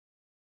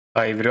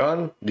Hi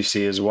everyone, this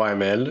is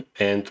YML,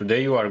 and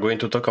today we are going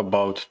to talk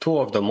about two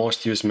of the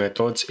most used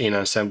methods in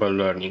Ensemble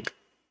learning,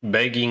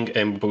 bagging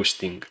and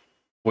boosting.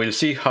 We'll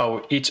see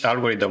how each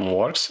algorithm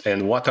works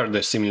and what are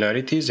the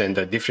similarities and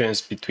the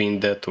difference between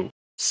the two.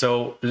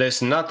 So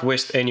let's not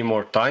waste any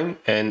more time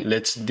and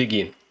let's dig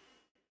in.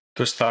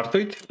 To start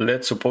with,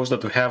 let's suppose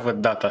that we have a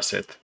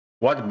dataset.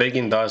 What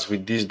bagging does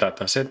with this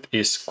dataset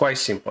is quite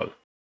simple.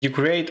 You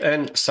create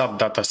n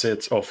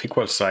sub-datasets of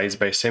equal size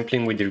by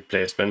sampling with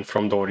replacement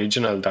from the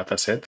original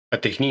dataset, a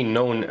technique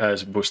known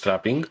as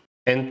bootstrapping,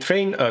 and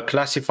train a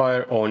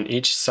classifier on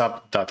each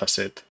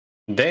sub-dataset.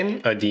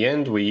 Then, at the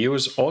end, we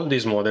use all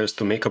these models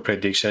to make a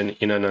prediction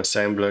in an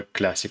ensembler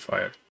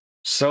classifier.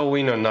 So,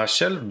 in a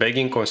nutshell,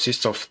 bagging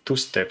consists of two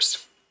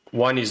steps.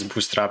 One is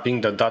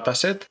bootstrapping the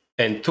dataset,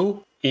 and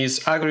two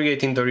is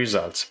aggregating the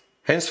results.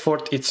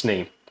 Henceforth, its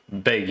name,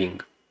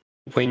 bagging.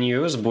 When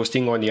you use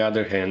boosting, on the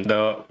other hand,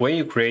 the way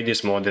you create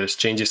these models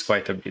changes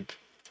quite a bit.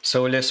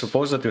 So let's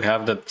suppose that you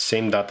have the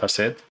same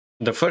dataset.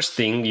 The first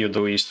thing you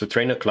do is to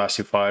train a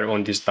classifier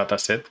on this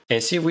dataset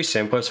and see which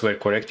samples were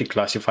correctly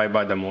classified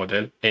by the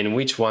model and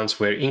which ones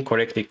were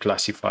incorrectly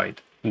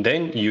classified.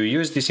 Then you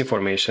use this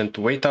information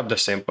to weight up the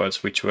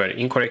samples which were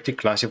incorrectly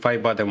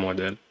classified by the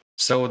model,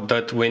 so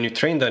that when you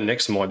train the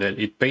next model,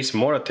 it pays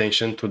more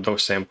attention to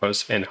those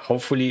samples and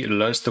hopefully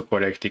learns to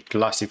correctly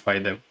classify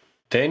them.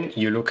 Then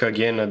you look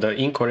again at the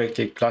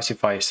incorrectly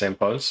classified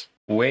samples,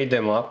 weigh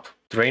them up,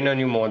 train a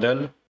new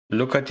model,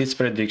 look at its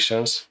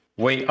predictions,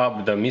 weigh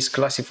up the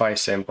misclassified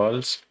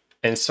samples,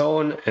 and so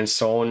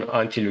on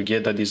until you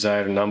get the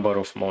desired number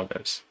of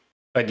models.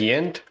 At the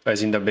end,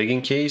 as in the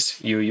bagging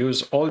case, you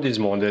use all these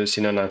models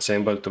in an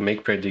ensemble to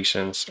make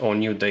predictions on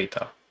new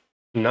data.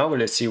 Now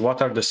let's see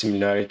what are the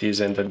similarities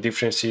and the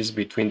differences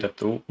between the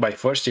two by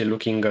firstly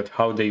looking at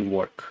how they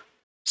work.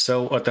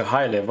 So at a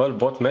high level,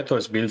 both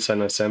methods build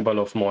an ensemble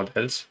of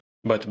models,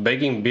 but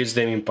bagging builds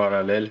them in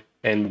parallel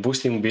and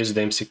boosting builds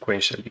them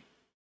sequentially.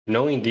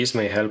 Knowing this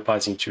may help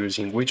us in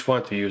choosing which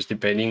one to use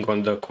depending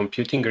on the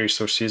computing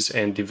resources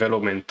and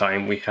development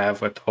time we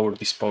have at our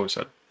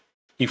disposal.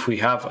 If we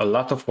have a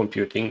lot of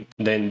computing,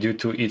 then due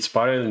to its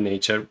parallel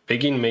nature,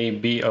 bagging may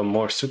be a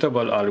more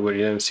suitable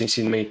algorithm since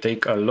it may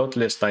take a lot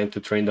less time to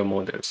train the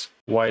models,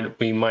 while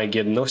we might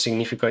get no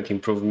significant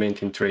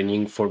improvement in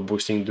training for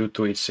boosting due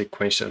to its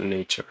sequential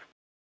nature.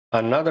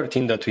 Another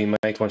thing that we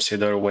might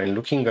consider when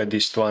looking at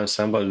these two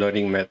ensemble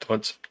learning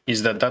methods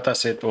is the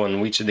dataset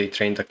on which they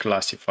train the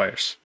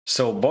classifiers.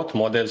 So both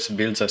models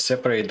build a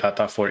separate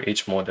data for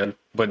each model,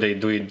 but they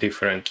do it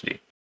differently.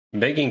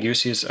 Bagging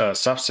uses a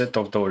subset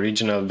of the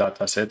original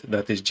dataset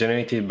that is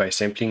generated by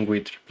sampling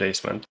with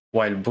replacement,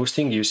 while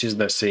boosting uses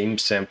the same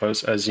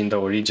samples as in the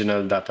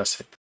original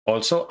dataset.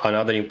 Also,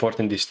 another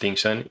important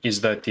distinction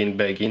is that in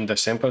bagging the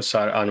samples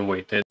are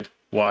unweighted,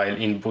 while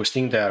in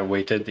boosting they are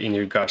weighted in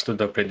regards to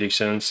the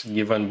predictions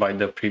given by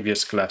the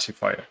previous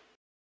classifier.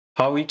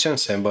 How each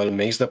ensemble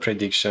makes the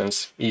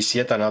predictions is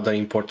yet another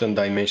important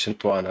dimension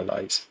to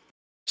analyze.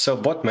 So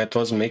both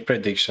methods make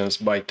predictions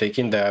by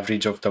taking the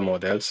average of the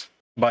models,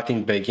 but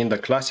in bagging the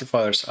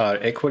classifiers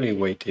are equally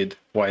weighted,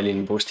 while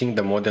in boosting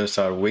the models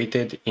are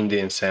weighted in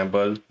the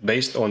ensemble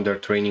based on their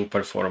training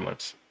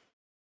performance.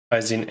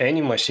 As in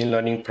any machine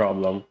learning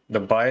problem, the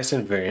bias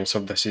and variance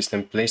of the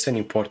system plays an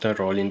important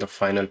role in the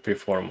final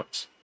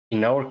performance.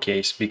 In our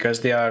case,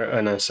 because they are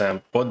an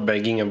ensemble, both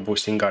bagging and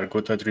boosting are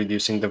good at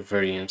reducing the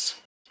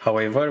variance.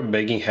 However,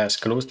 bagging has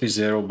close to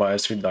zero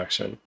bias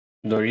reduction.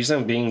 The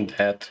reason being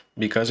that,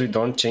 because we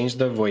don't change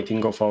the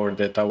weighting of our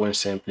data when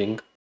sampling,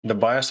 the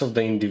bias of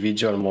the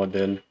individual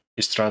model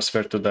is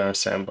transferred to the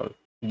ensemble.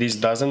 This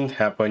doesn't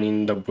happen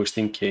in the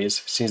boosting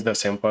case since the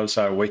samples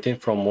are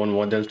weighted from one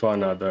model to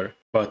another,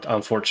 but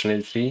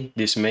unfortunately,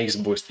 this makes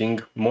boosting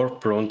more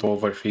prone to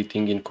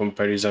overfitting in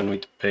comparison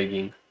with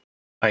bagging.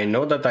 I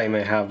know that I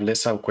may have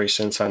left some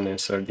questions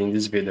unanswered in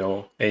this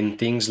video, and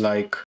things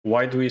like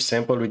why do we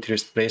sample with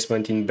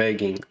replacement in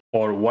bagging,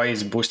 or why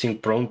is boosting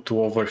prone to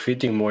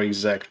overfitting more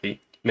exactly,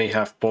 may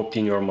have popped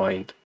in your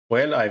mind.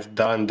 Well, I've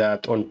done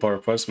that on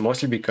purpose,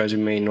 mostly because you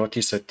may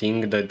notice a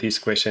thing that these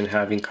questions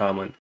have in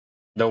common.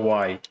 The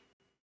why,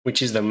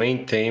 which is the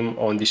main theme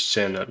on this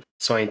channel,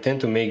 so I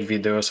intend to make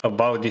videos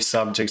about these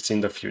subjects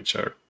in the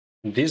future.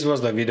 This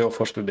was the video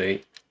for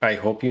today. I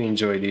hope you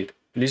enjoyed it.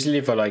 Please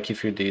leave a like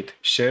if you did,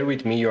 share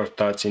with me your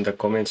thoughts in the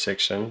comment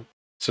section,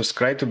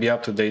 subscribe to be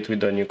up to date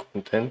with the new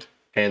content,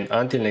 and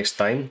until next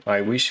time,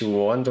 I wish you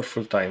a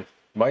wonderful time.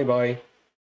 Bye bye!